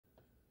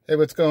Hey,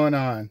 what's going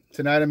on?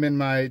 Tonight I'm in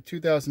my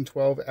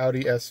 2012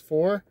 Audi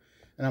S4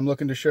 and I'm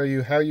looking to show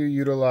you how you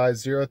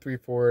utilize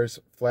 034's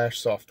flash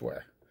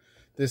software.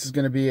 This is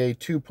going to be a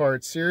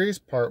two-part series.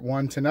 Part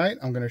one tonight,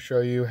 I'm going to show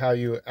you how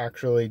you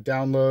actually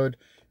download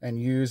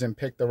and use and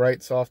pick the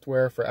right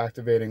software for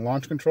activating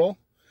launch control.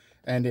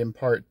 And in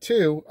part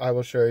two, I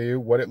will show you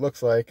what it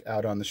looks like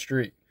out on the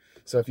street.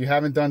 So if you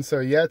haven't done so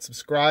yet,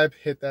 subscribe,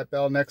 hit that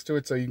bell next to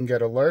it so you can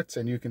get alerts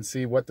and you can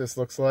see what this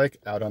looks like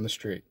out on the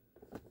street.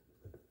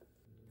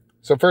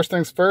 So first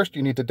things first,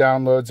 you need to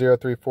download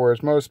 034's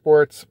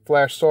Motorsports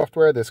Flash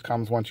software. This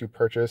comes once you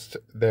purchased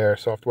their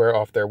software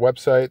off their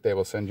website. They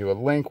will send you a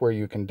link where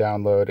you can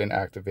download and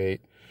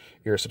activate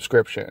your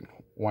subscription.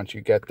 Once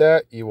you get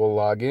that, you will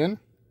log in.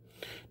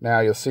 Now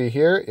you'll see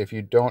here, if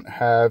you don't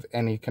have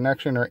any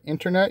connection or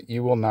internet,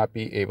 you will not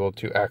be able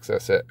to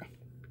access it.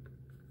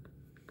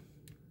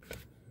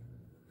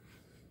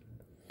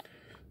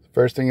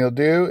 First thing you'll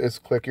do is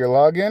click your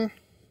login,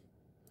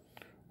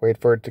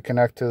 wait for it to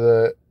connect to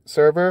the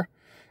server,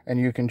 and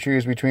you can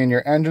choose between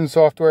your engine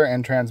software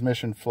and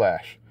transmission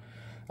flash.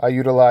 I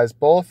utilize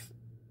both.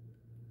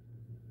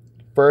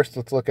 First,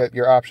 let's look at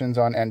your options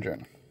on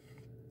engine.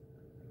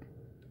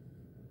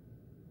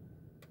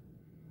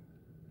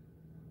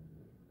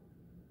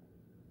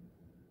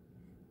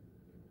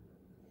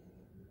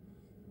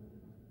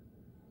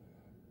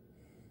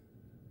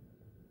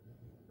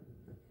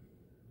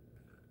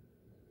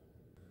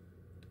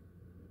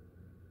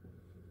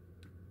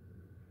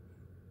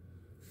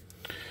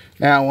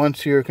 Now,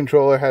 once your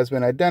controller has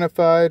been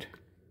identified,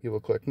 you will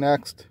click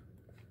Next.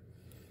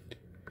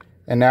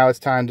 And now it's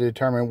time to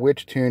determine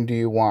which tune do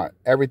you want.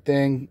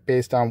 Everything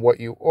based on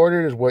what you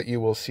ordered is what you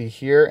will see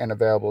here and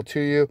available to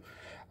you.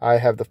 I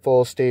have the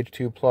full Stage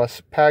 2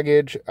 Plus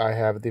package. I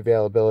have the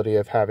availability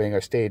of having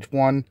a Stage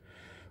 1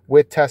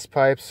 with test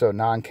pipes, so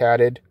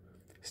non-catted,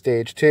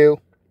 Stage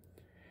 2,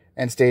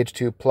 and Stage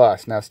 2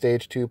 Plus. Now,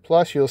 Stage 2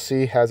 Plus, you'll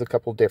see, has a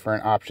couple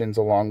different options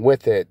along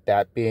with it,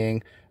 that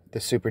being the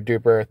super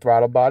duper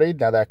throttle body.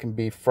 Now that can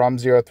be from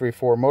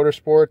 034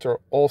 Motorsports or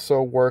also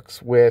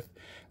works with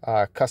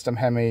custom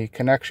Hemi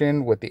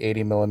connection with the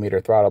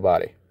 80mm throttle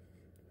body.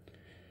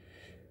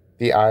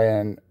 The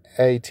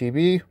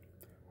INATB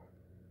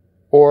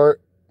or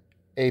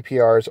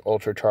APR's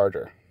Ultra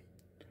Charger.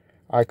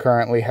 I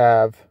currently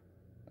have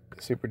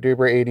super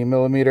duper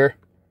 80mm.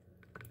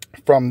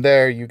 From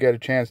there, you get a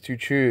chance to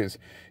choose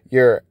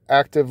your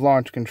active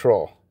launch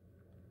control,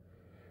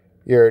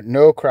 your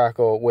no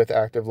crackle with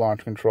active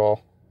launch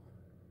control,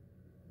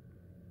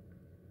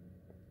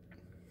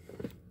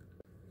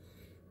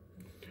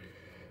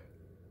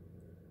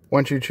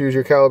 once you choose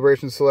your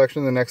calibration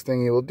selection, the next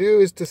thing you will do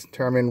is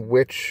determine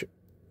which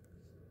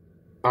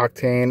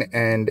octane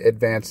and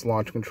advanced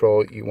launch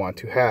control you want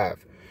to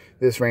have.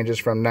 This ranges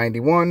from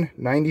 91,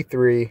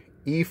 93,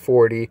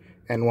 E40,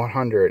 and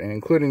 100, and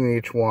included in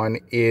each one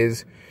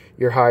is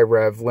your high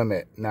rev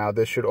limit. Now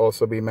this should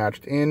also be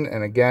matched in,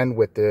 and again,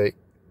 with the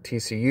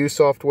TCU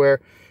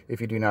software. If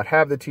you do not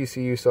have the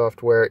TCU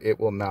software, it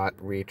will not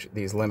reach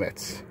these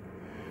limits.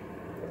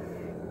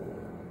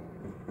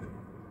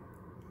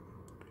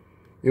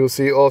 You will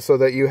see also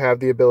that you have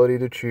the ability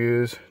to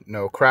choose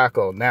no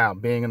crackle. Now,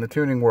 being in the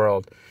tuning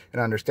world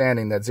and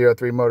understanding that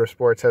 034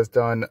 Motorsports has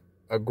done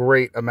a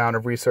great amount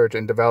of research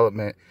and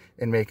development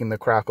in making the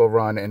crackle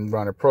run and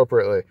run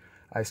appropriately,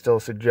 I still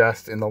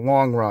suggest in the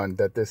long run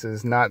that this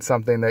is not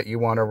something that you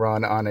want to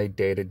run on a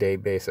day-to-day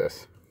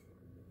basis.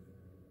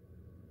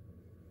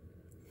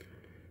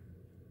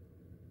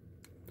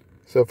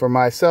 So for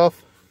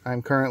myself,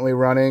 I'm currently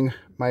running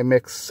my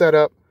mix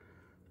setup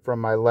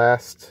from my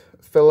last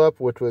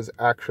fill-up, which was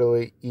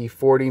actually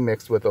E40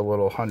 mixed with a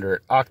little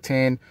 100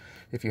 octane.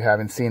 If you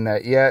haven't seen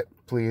that yet,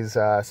 please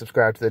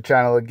subscribe to the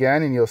channel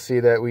again, and you'll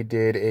see that we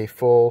did a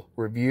full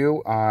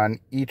review on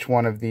each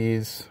one of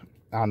these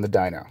on the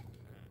dyno.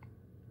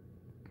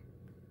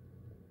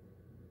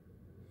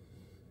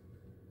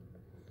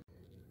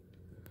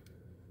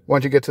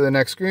 Once you get to the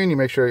next screen, you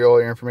make sure all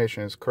your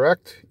information is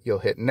correct. You'll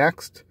hit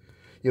Next.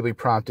 You'll be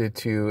prompted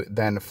to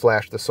then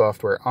flash the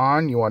software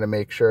on. You want to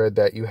make sure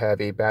that you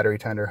have a battery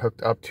tender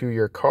hooked up to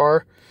your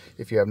car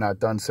if you have not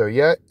done so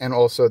yet, and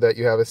also that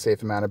you have a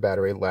safe amount of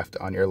battery left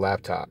on your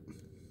laptop.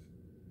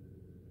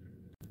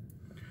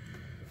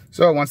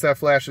 So once that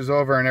flash is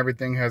over and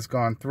everything has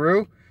gone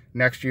through,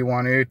 next you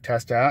want to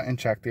test out and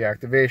check the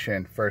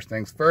activation. First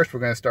things first, we're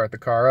going to start the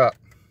car up.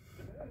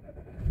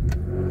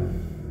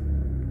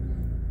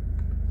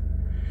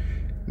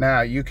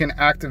 Now you can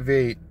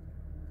activate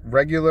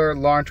regular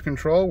launch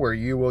control, where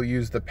you will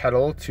use the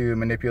pedal to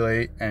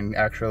manipulate and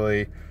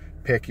actually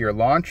pick your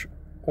launch,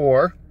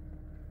 or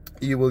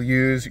you will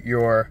use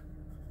your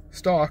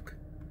stalk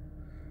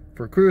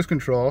for cruise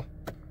control,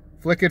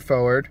 flick it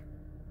forward.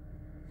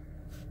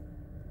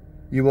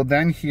 You will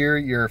then hear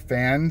your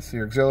fans,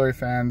 your auxiliary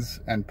fans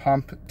and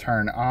pump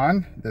turn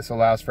on. This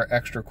allows for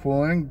extra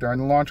cooling during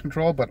the launch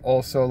control, but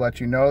also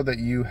lets you know that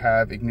you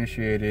have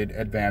initiated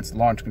advanced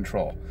launch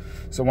control.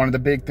 So one of the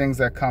big things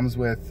that comes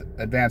with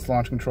advanced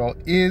launch control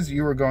is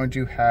you are going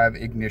to have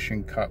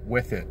ignition cut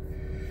with it.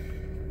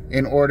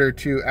 in order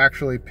to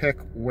actually pick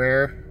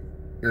where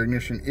your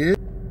ignition is.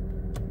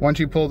 Once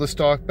you pull the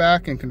stalk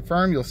back and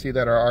confirm, you'll see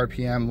that our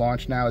RPM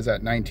launch now is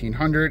at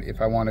 1900.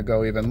 If I want to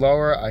go even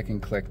lower, I can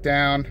click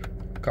down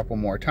a couple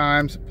more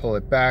times, pull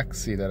it back,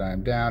 see that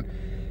I'm down.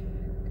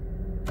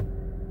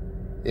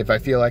 If I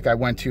feel like I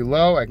went too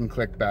low, I can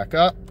click back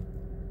up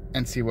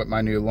and see what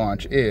my new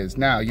launch is.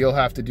 Now, you'll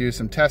have to do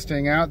some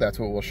testing out. That's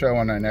what we'll show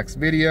on our next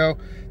video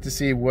to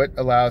see what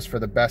allows for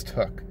the best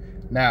hook.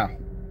 Now,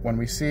 when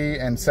we see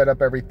and set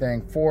up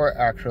everything for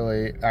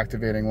actually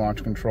activating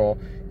launch control,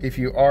 if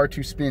you are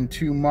to spin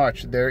too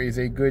much, there is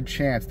a good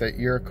chance that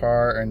your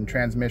car and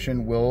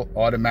transmission will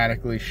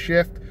automatically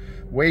shift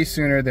way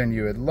sooner than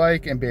you would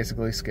like and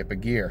basically skip a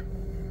gear.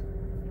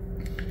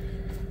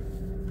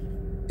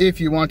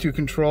 If you want to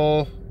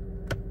control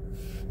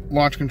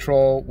launch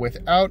control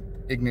without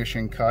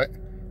ignition cut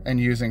and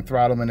using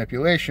throttle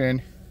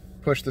manipulation,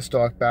 push the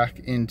stalk back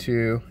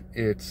into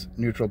its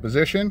neutral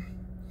position.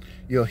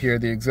 You'll hear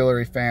the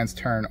auxiliary fans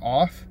turn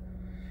off,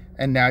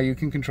 and now you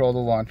can control the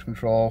launch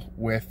control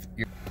with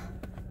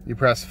you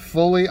press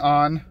fully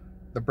on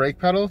the brake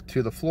pedal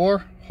to the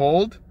floor,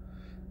 hold,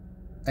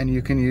 and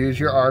you can use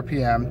your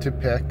RPM to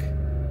pick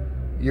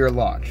your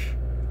launch.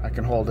 I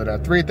can hold it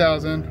at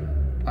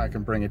 3000, I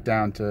can bring it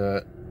down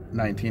to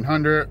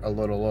 1900, a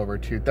little over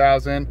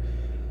 2000,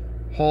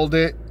 hold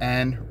it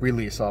and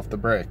release off the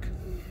brake.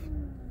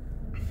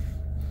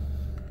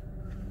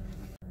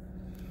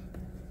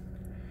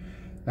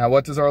 Now,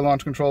 what does our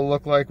launch control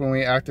look like when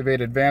we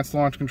activate advanced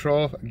launch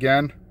control?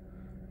 Again,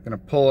 I'm going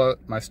to pull out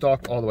my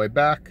stalk all the way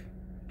back,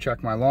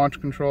 check my launch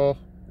control.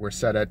 We're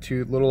set at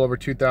little over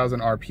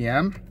 2000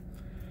 RPM.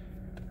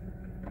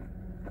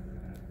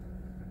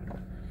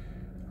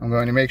 I'm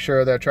going to make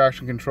sure that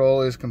traction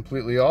control is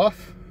completely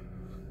off.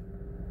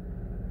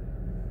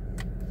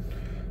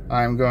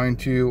 I'm going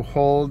to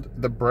hold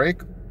the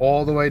brake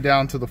all the way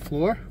down to the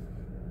floor.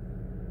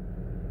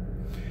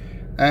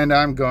 And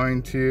I'm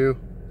going to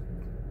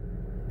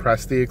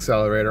press the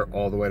accelerator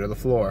all the way to the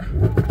floor.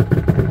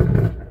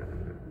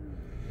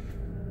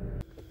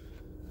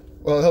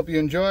 Well, I hope you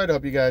enjoyed. I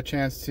hope you got a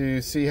chance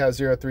to see how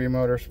 03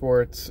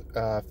 Motorsports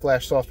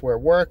flash software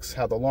works,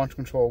 how the launch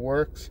control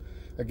works.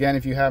 Again,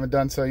 if you haven't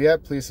done so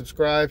yet, please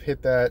subscribe,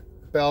 hit that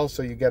bell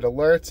so you get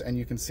alerts, and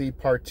you can see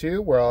part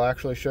 2 where I'll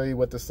actually show you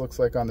what this looks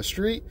like on the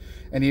street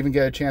and even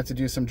get a chance to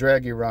do some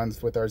draggy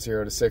runs with our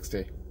 0 to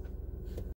 60.